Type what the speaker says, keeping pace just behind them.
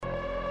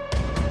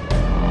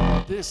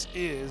This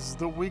is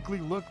the weekly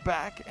look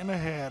back and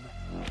ahead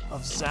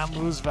of San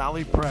Luis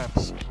Valley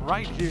Preps,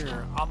 right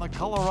here on the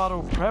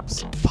Colorado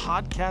Preps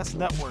Podcast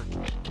Network.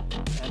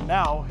 And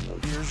now,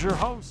 here's your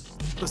host.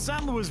 The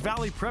San Luis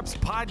Valley Preps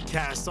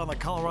Podcast on the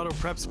Colorado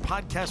Preps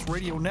Podcast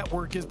Radio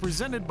Network is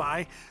presented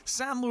by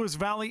San Luis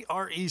Valley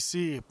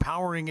REC,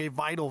 powering a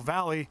vital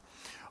valley.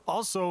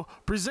 Also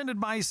presented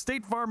by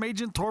State Farm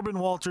agent Torben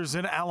Walters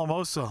in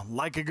Alamosa.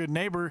 Like a good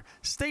neighbor,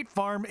 State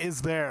Farm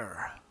is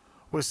there.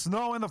 With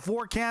snow in the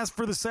forecast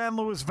for the San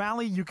Luis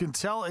Valley, you can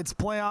tell it's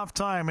playoff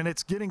time, and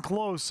it's getting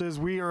close as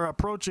we are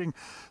approaching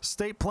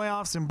state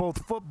playoffs in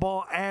both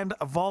football and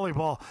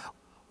volleyball.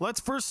 Let's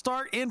first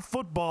start in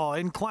football.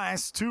 In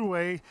Class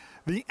 2A,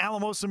 the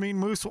Alamosa Mean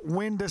Moose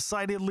win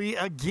decidedly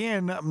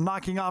again,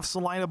 knocking off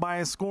Salina by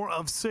a score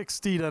of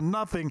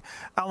 60-0.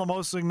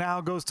 Alamosa now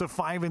goes to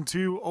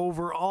 5-2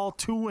 overall,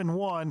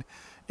 2-1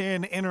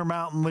 in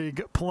Intermountain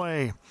League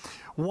play.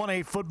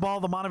 1A football,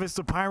 the Monte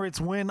Vista Pirates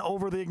win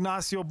over the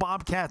Ignacio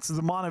Bobcats.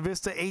 The Monte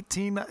Vista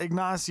 18,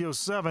 Ignacio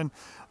 7.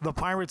 The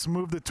Pirates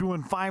move to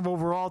 2-5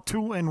 overall,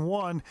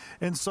 2-1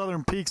 in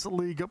Southern Peaks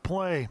League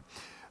play.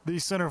 The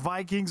Center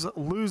Vikings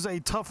lose a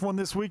tough one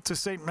this week to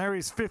St.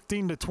 Mary's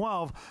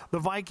 15-12. The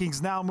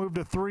Vikings now move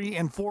to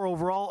 3-4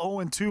 overall,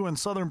 0-2 in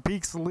Southern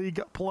Peaks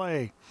League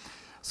play.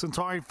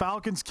 Centauri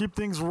Falcons keep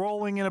things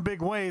rolling in a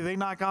big way. They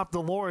knock off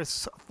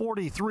Dolores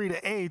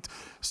 43-8.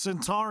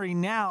 Centauri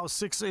now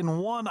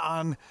 6-1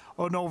 on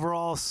an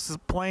overall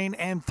plane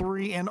and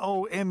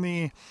 3-0 in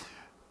the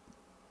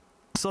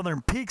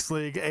Southern Peaks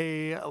League,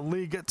 a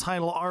league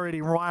title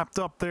already wrapped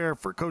up there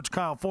for Coach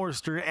Kyle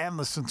Forrester and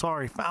the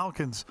Centauri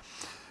Falcons.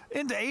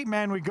 Into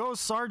 8-man we go.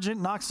 Sargent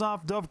knocks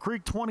off Dove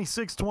Creek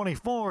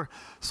 26-24.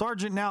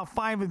 Sargent now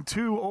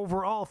 5-2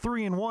 overall,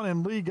 3-1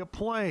 in league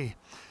play.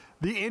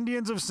 The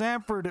Indians of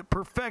Sanford,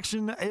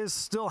 perfection is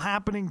still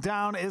happening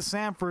down at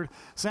Sanford.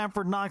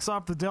 Sanford knocks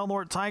off the Del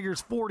Norte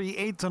Tigers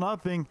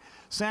 48-0.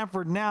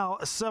 Sanford now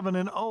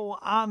 7-0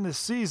 on the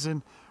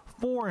season,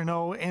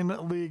 4-0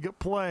 in league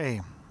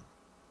play.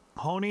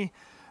 Honey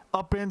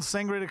up in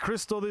Sangre de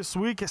Cristo this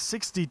week,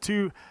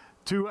 62-0.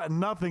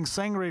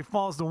 Sangre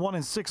falls to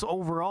 1-6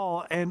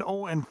 overall and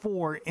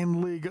 0-4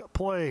 in league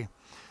play.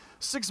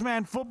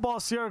 6-man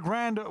football, Sierra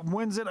Grande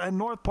wins it at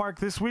North Park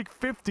this week,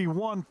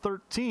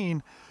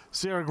 51-13.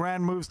 Sierra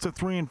Grande moves to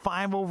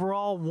 3-5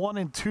 overall,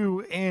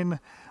 1-2 in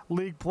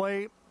league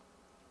play.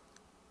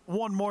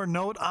 One more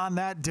note on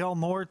that Del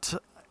Norte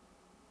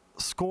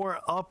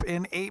score up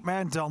in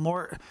 8-man. Del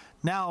Norte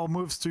now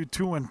moves to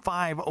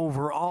 2-5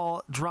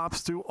 overall,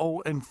 drops to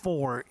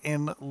 0-4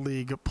 in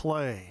league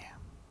play.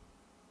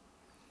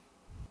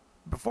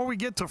 Before we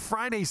get to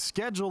Friday's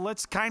schedule,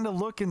 let's kind of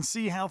look and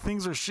see how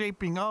things are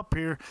shaping up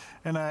here.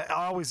 And I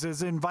always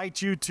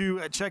invite you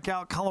to check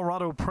out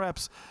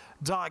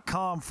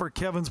ColoradoPreps.com for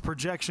Kevin's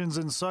projections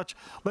and such.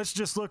 Let's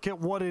just look at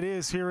what it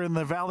is here in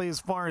the Valley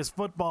as far as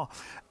football.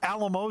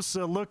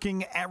 Alamosa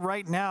looking at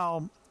right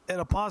now at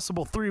a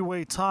possible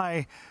three-way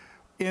tie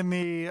in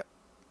the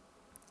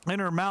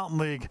Intermountain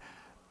League.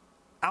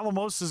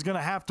 Alamosa is going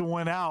to have to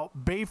win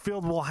out.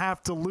 Bayfield will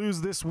have to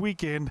lose this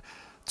weekend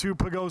to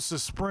Pagosa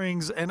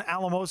Springs, and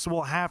Alamosa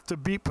will have to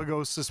beat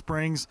Pagosa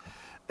Springs,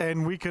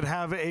 and we could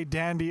have a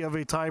dandy of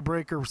a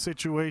tiebreaker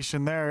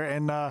situation there.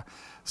 And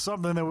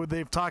something that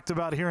they've talked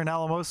about here in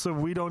Alamosa,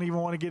 we don't even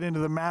want to get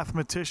into the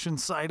mathematician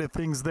side of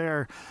things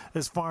there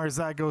as far as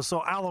that goes.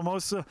 So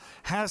Alamosa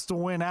has to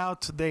win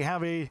out. They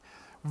have a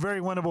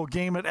very winnable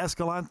game at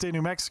Escalante,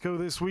 New Mexico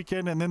this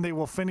weekend, and then they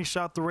will finish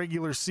out the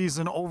regular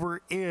season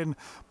over in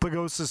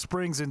Pagosa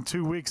Springs in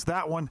 2 weeks.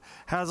 That one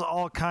has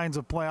all kinds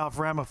of playoff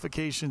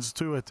ramifications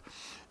to it.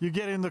 You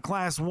get into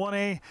Class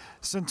 1A,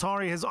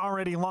 Centauri has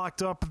already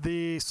locked up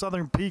the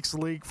Southern Peaks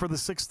League for the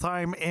 6th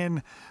time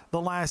in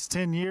the last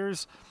 10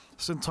 years.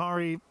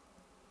 Centauri,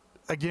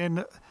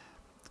 again,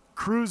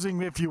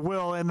 cruising, if you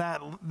will, in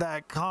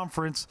that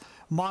conference.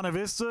 Monte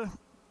Vista,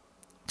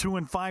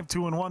 2-5,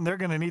 2-1. They're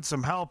going to need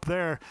some help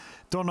there.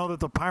 Don't know that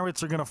the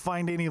Pirates are going to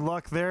find any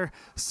luck there.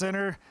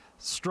 Center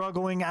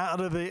struggling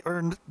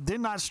did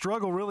not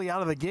struggle really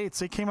out of the gates.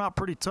 They came out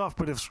pretty tough,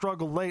 but have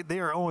struggled late. They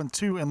are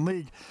 0-2 in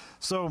league.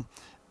 So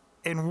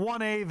in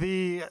 1A,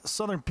 the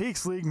Southern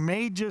Peaks League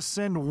may just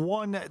send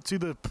one to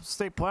the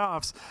state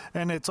playoffs,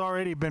 and it's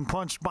already been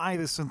punched by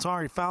the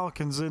Centauri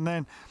Falcons. And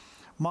then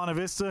Monte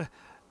Vista,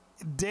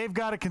 they've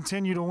got to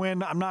continue to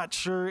win. I'm not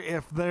sure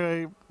if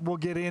they will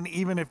get in,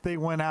 even if they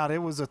win out. It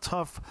was a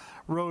tough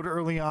road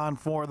early on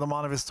for the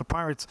Monte Vista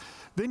Pirates.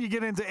 Then you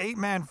get into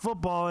 8-man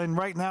football, and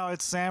right now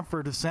it's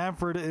Sanford.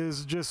 Sanford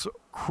is just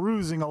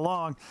cruising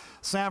along.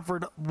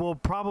 Sanford will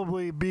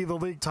probably be the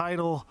league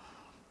title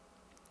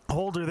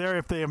holder there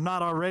if they have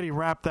not already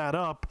wrapped that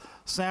up.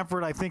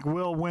 Sanford, I think,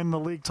 will win the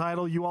league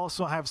title. You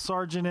also have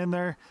Sargent in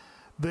there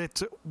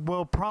that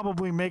will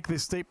probably make the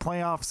state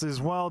playoffs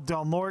as well.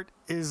 Del Norte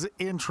is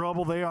in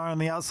trouble. They are on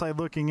the outside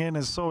looking in,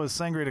 and so is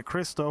Sangre de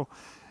Cristo.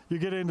 You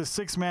get into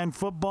 6-man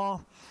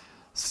football.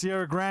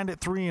 Sierra Grande at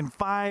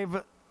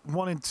 3-5,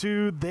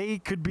 1-2. They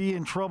could be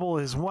in trouble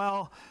as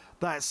well.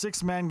 That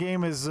six-man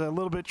game is a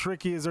little bit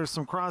tricky as there's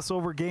some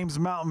crossover games.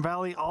 Mountain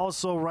Valley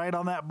also right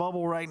on that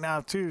bubble right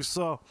now too.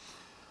 So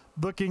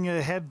looking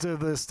ahead to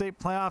the state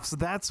playoffs,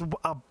 that's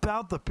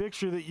about the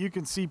picture that you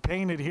can see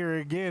painted here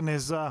again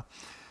is a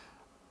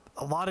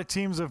lot of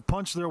teams have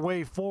punched their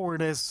way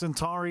forward as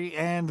Centauri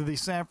and the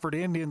Sanford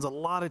Indians. A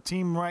lot of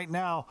team right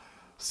now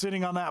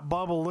sitting on that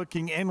bubble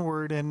looking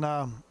inward, and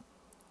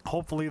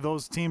hopefully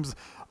those teams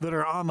that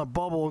are on the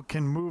bubble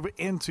can move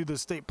into the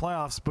state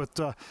playoffs.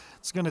 But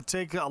it's going to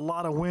take a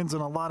lot of wins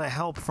and a lot of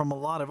help from a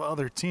lot of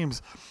other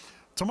teams.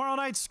 Tomorrow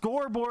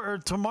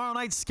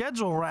night's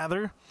schedule,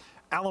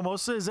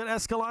 Alamosa is at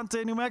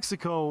Escalante, New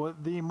Mexico.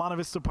 The Monte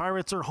Vista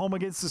Pirates are home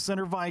against the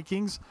Center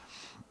Vikings.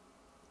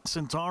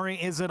 Centauri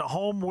is at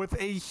home with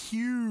a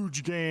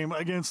huge game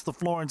against the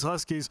Florence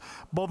Huskies.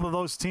 Both of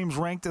those teams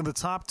ranked in the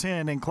top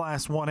 10 in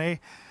Class 1A.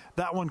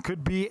 That one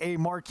could be a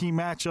marquee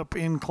matchup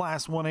in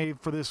Class 1A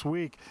for this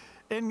week.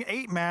 In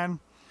 8-man,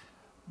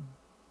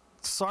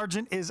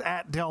 Sargent is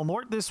at Del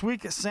Norte this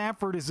week.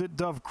 Sanford is at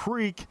Dove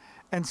Creek.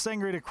 And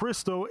Sangre de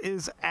Cristo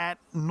is at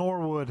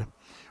Norwood.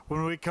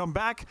 When we come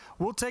back,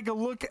 we'll take a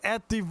look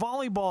at the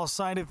volleyball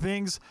side of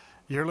things.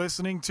 You're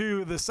listening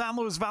to the San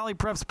Luis Valley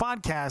Preps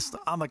Podcast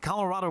on the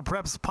Colorado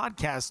Preps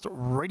Podcast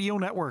Radio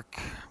Network.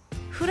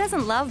 Who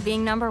doesn't love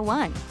being number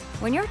one?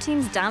 When your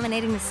team's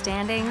dominating the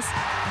standings,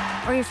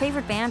 or your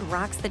favorite band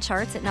rocks the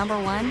charts at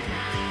number one,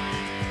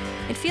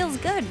 it feels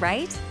good,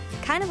 right?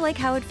 Kind of like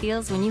how it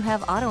feels when you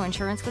have auto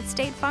insurance with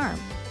State Farm.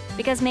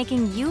 Because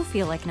making you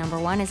feel like number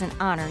one is an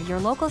honor your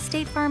local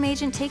State Farm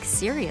agent takes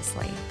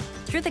seriously.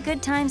 Through the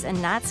good times and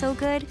not so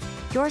good,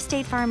 your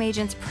State Farm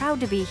agent's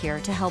proud to be here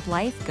to help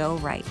life go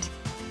right.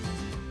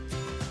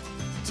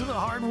 To the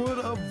hardwood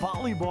of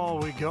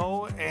volleyball we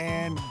go,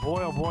 and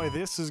boy, oh boy,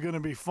 this is going to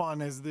be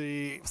fun as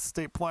the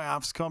state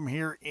playoffs come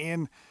here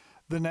in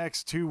the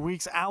next 2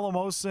 weeks.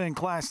 Alamosa in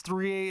Class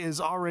 3A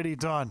is already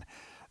done.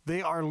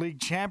 They are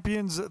league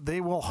champions. They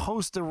will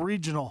host a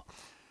regional.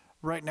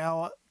 Right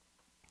now,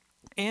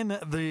 in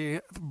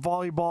the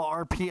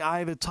volleyball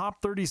RPI, the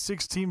top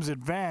 36 teams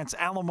advance.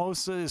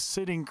 Alamosa is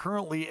sitting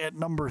currently at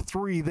number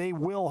 3. They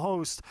will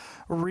host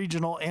a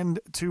regional in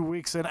 2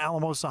 weeks at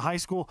Alamosa High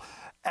School.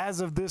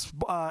 As of this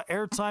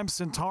airtime,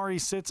 Centauri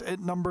sits at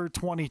number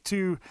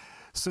 22.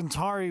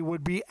 Centauri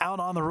would be out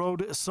on the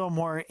road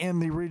somewhere in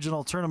the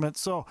regional tournament.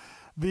 So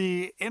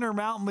the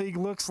Intermountain League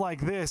looks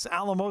like this.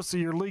 Alamosa,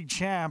 your league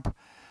champ.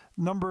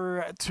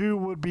 Number 2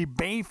 would be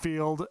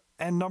Bayfield,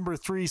 and number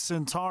 3,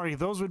 Centauri.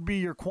 Those would be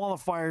your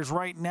qualifiers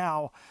right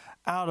now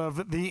out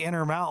of the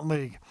Intermountain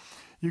League.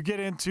 You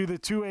get into the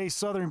 2A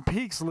Southern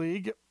Peaks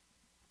League,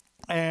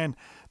 and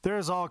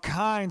there's all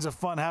kinds of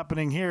fun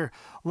happening here.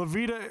 In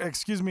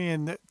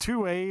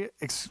 2A,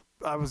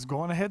 I was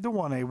going ahead to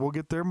 1A. We'll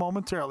get there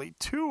momentarily.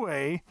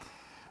 2A,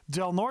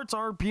 Del Norte's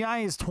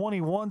RPI is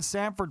 21,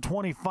 Sanford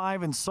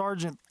 25, and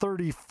Sargent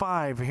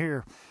 35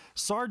 here.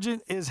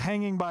 Sargent is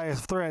hanging by a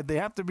thread. They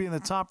have to be in the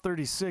top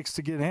 36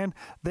 to get in.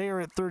 They are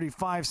at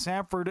 35.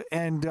 Sanford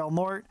and Del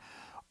Norte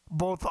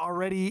both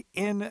already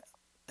in,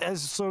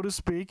 as so to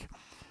speak.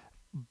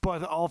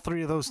 But all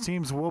three of those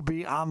teams will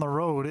be on the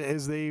road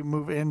as they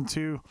move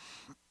into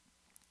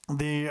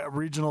the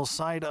regional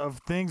side of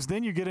things.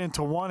 Then you get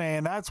into 1A,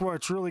 and that's where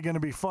it's really going to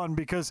be fun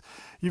because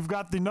you've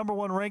got the number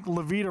 1 ranked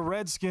Levita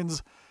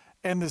Redskins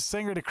and the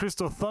Sangre de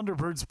Cristo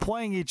Thunderbirds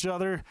playing each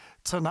other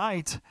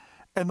tonight.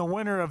 And the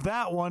winner of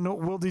that one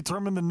will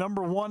determine the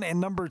number 1 and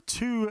number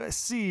 2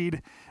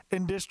 seed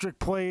in district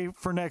play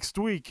for next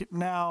week.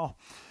 Now,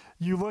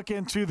 you look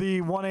into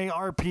the 1A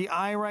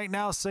RPI right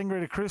now, Sangre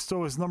de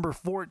Cristo is number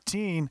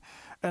 14.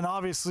 And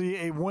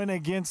obviously a win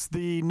against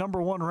the number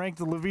 1 ranked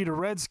Levita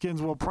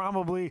Redskins will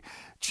probably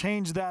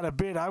change that a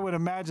bit. I would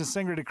imagine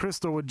Sangre de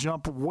Cristo would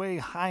jump way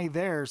high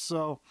there.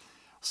 So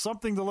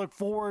something to look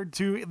forward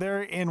to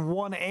there in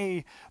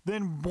 1A.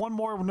 Then one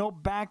more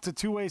note back to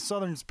 2A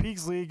Southern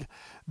Peaks League.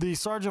 The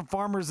Sargent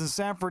Farmers and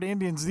Sanford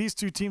Indians, these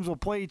two teams will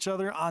play each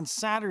other on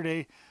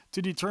Saturday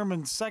to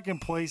determine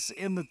second place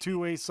in the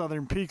 2A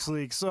Southern Peaks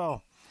League.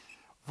 So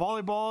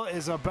volleyball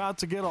is about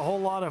to get a whole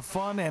lot of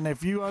fun, and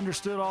if you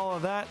understood all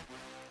of that,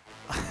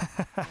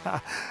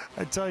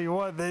 I tell you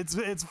what,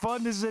 it's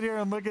fun to sit here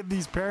and look at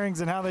these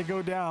pairings and how they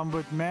go down,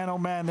 but man, oh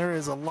man, there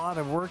is a lot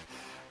of work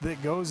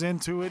that goes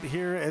into it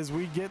here as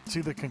we get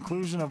to the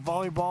conclusion of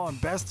volleyball, and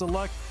best of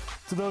luck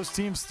to those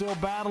teams still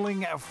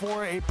battling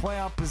for a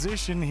playoff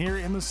position here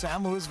in the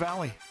San Luis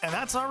Valley. And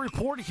that's our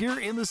report here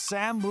in the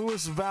San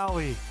Luis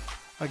Valley.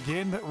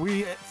 Again,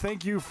 we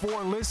thank you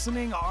for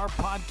listening. Our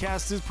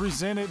podcast is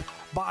presented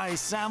by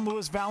San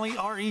Luis Valley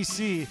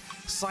REC.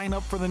 Sign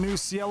up for the new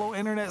Cielo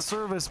internet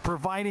service,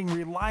 providing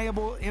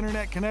reliable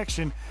internet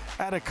connection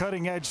at a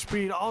cutting-edge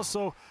speed.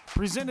 Also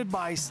presented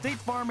by State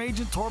Farm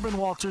agent Torben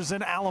Walters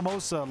in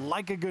Alamosa.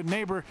 Like a good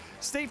neighbor,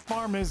 State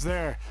Farm is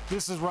there.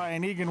 This is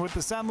Ryan Egan with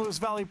the San Luis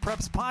Valley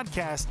Preps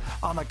Podcast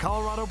on the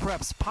Colorado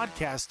Preps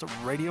Podcast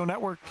Radio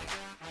Network.